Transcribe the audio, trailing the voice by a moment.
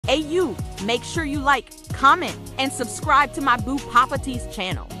Hey you, make sure you like, comment, and subscribe to my boo CPoppaTx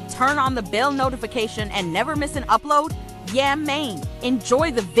channel. Turn on the bell notification and never miss an upload. Yeah, man.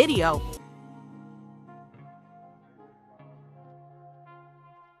 Enjoy the video.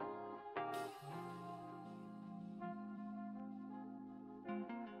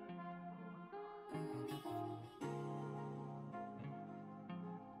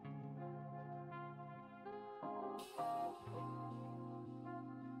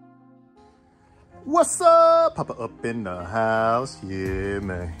 What's up? Poppa up in the house. Yeah,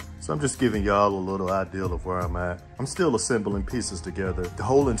 man. So I'm just giving y'all a little idea of where I'm at. I'm still assembling pieces together. The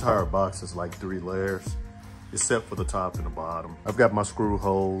whole entire box is like 3 layers, except for the top and the bottom. I've got my screw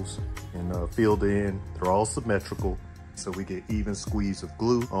holes and filled in. They're all symmetrical, so we get even squeeze of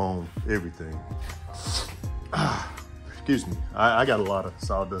glue on everything. Excuse me. I got a lot of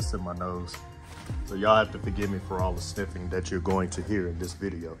sawdust in my nose. So y'all have to forgive me for all the sniffing that you're going to hear in this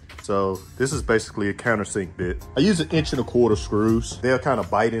video. So this is basically a countersink bit. I use 1.25 inch screws. They'll kind of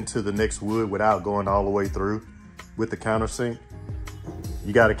bite into the next wood without going all the way through. With the countersink,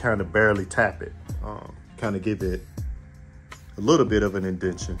 you got to kind of barely tap it. Kind of give it a little bit of an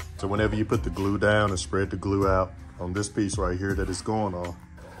indentation. So whenever you put the glue down and spread the glue out on this piece right here that it's going on,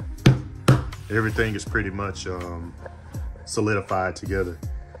 everything is pretty much solidified together.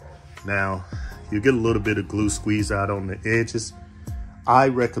 Now, you get a little bit of glue squeeze out on the edges. I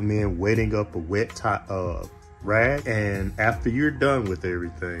recommend wetting up a wet rag, and after you're done with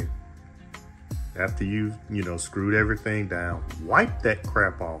everything, after you screwed everything down, wipe that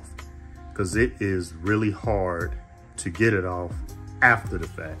crap off, because it is really hard to get it off after the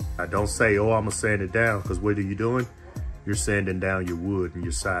fact. I don't say, oh, I'm gonna sand it down, because what are you doing? You're sanding down your wood and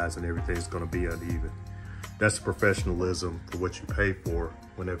your size, and everything's gonna be uneven. That's professionalism for what you pay for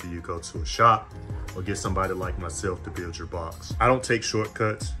whenever you go to a shop or get somebody like myself to build your box. I don't take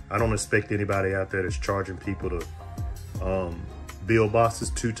shortcuts. I don't expect anybody out there that's charging people to build boxes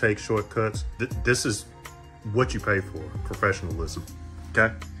to take shortcuts. This is what you pay for, professionalism,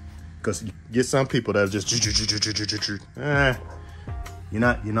 okay? Because you get some people that are just, you're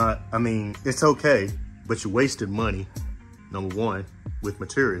not, I mean, it's okay, but you're wasting money, number one, with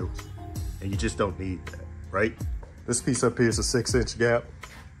materials, and you just don't need that. Right? This piece up here is a 6-inch gap.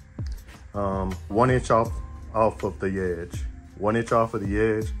 1 inch off of the edge. 1 inch off of the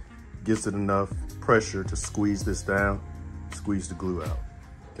edge gives it enough pressure to squeeze this down, squeeze the glue out,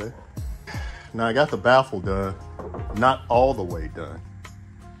 okay? Now I got the baffle done, not all the way done,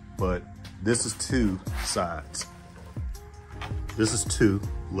 but this is 2 sides. This is 2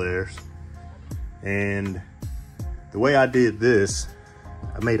 layers. And the way I did this,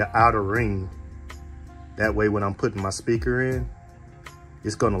 I made an outer ring. That way, when I'm putting my speaker in,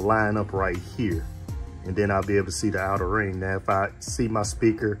 it's gonna line up right here. And then I'll be able to see the outer ring. Now, if I see my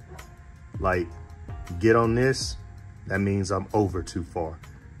speaker, like, get on this, that means I'm over too far.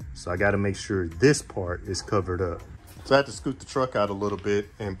 So I gotta make sure this part is covered up. So I had to scoot the truck out a little bit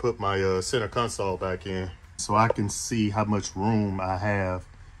and put my center console back in so I can see how much room I have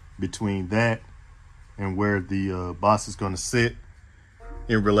between that and where the box is gonna sit.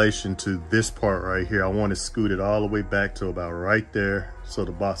 In relation to this part right here, I want to scoot it all the way back to about right there, so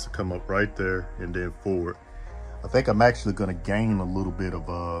the box will come up right there and then forward. I think I'm actually going to gain a little bit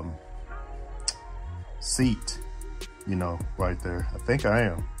of seat, right there. I think I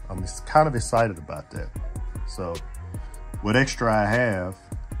am. I'm kind of excited about that. So what extra I have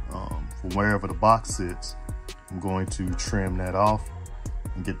from wherever the box sits, I'm going to trim that off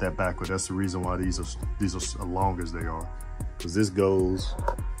and get that backward. That's the reason why these are as long as they are. Because this goes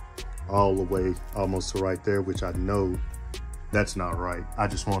all the way almost to right there, which I know that's not right. I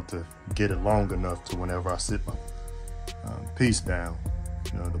just want to get it long enough to whenever I sit my piece down,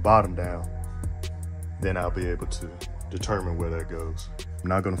 the bottom down, then I'll be able to determine where that goes. I'm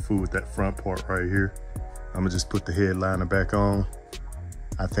not gonna fool with that front part right here. I'm gonna just put the headliner back on.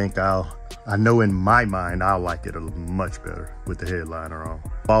 I think I know in my mind, I'll like it much better with the headliner on.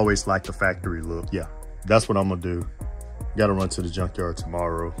 I always like the factory look. Yeah, that's what I'm gonna do. Gotta run to the junkyard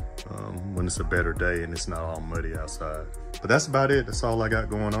tomorrow when it's a better day and it's not all muddy outside. But that's about it. That's all I got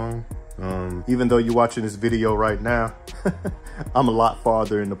going on. Even though you're watching this video right now, I'm a lot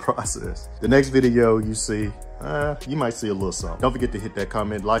farther in the process. The next video you see, you might see a little something. Don't forget to hit that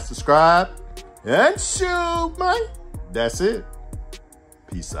comment, like, subscribe, and shoot, man. That's it.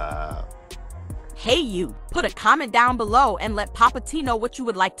 Peace out. Hey you, put a comment down below and let CPoppaTx know what you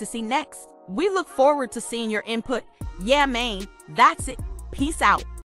would like to see next. We look forward to seeing your input. Yeah, man, that's it. Peace out.